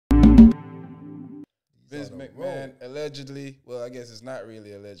Vince McMahon allegedly, well, I guess it's not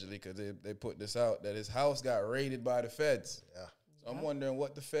really allegedly because they put this out, that his house got raided by the feds. Yeah. So I'm wondering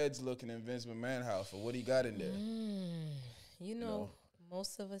what the feds looking in Vince McMahon's house or what he got in there. You know,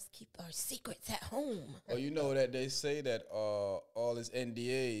 most of us keep our secrets at home. Well, you know that they say that all his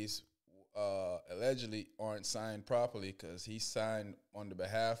NDAs allegedly aren't signed properly because he signed on the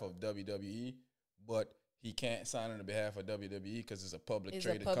behalf of WWE, but he can't sign on the behalf of WWE because it's a public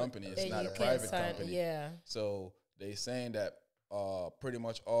traded company. It's not a private company. Yeah. So they saying that pretty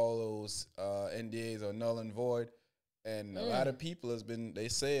much all those NDAs are null and void. And a lot of people they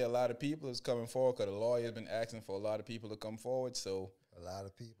say a lot of people is coming forward because the lawyer has been asking for a lot of people to come forward. So a lot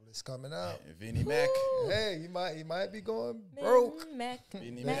of people is coming out. Vinnie Mac. Hey, he might be going broke.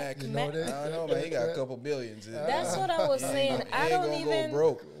 Vinnie Mac. You know that? I don't know, man. He got a couple billions. That's what I was saying. I don't even go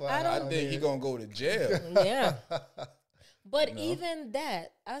broke. Wow. I think he gonna go to jail. Yeah. But even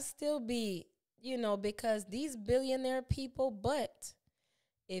that, I still be, because these billionaire people, but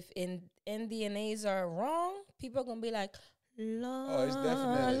if NDAs are wrong, people are going to be like, it's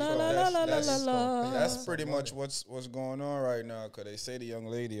definitely. That's pretty much what's going on right now. Because they say the young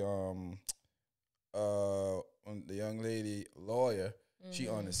lady, lawyer, she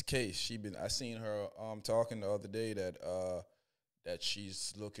on this case. I seen her talking the other day that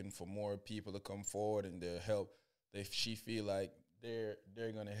she's looking for more people to come forward and to help. She feel like they're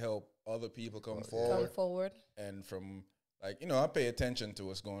gonna help other people come forward. And from I pay attention to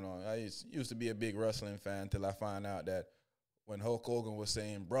what's going on. I used to be a big wrestling fan until I find out that when Hulk Hogan was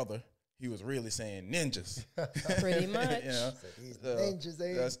saying brother, he was really saying ninjas. Pretty much. Ninjas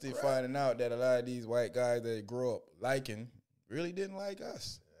ain't just finding out that a lot of these white guys that grew up liking really didn't like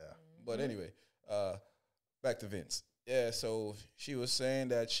us. Yeah. But anyway, back to Vince. Yeah, so she was saying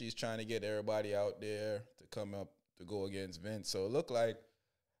that she's trying to get everybody out there to come up to go against Vince. So it looked like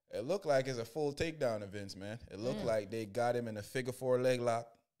it's a full takedown of Vince, man. It looked like they got him in a figure four leg lock,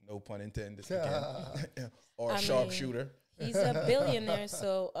 no pun intended, or sharpshooter. He's a billionaire,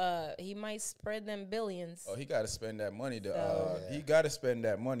 so he might spread them billions. Oh, he got to spend that money. He got to spend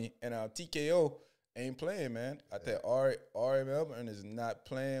that money. And TKO ain't playing, man. I think R.M. Melbourne is not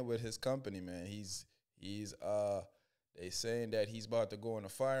playing with his company, man. He's they saying that he's about to go on a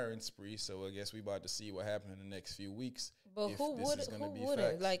firing spree. So I guess we about to see what happens in the next few weeks. But who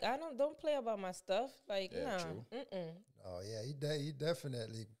wouldn't? Like, I don't play about my stuff. Like, yeah, true. Oh yeah, he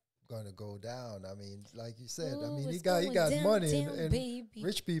definitely gonna go down. I mean, like you said, he got money, and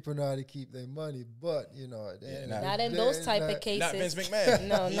rich people know how to keep their money, but not in those type of cases. Not Vince McMahon.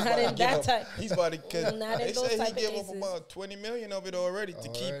 No, not in that type. He's about to. Not in those type of cases. They say he gave up about $20 million of it already to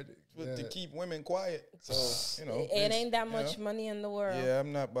keep women quiet. So it ain't that much money in the world. Yeah,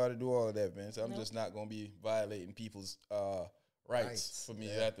 I'm not about to do all of that, Vince. I'm just not gonna be violating people's rights for me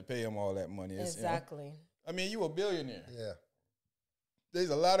to have to pay them all that money. Exactly. I mean, you a billionaire. Yeah. There's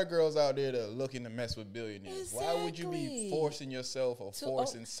a lot of girls out there that are looking to mess with billionaires. Exactly. Why would you be forcing yourself or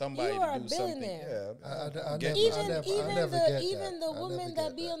forcing somebody to do something? Yeah, even the women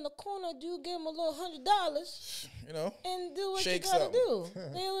that be on the corner do give them a little $100, and do what you gotta do.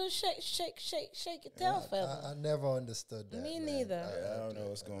 They will shake your tail feather. I never understood that. Me neither. I don't know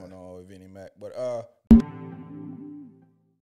what's going on with Vinnie Mac, but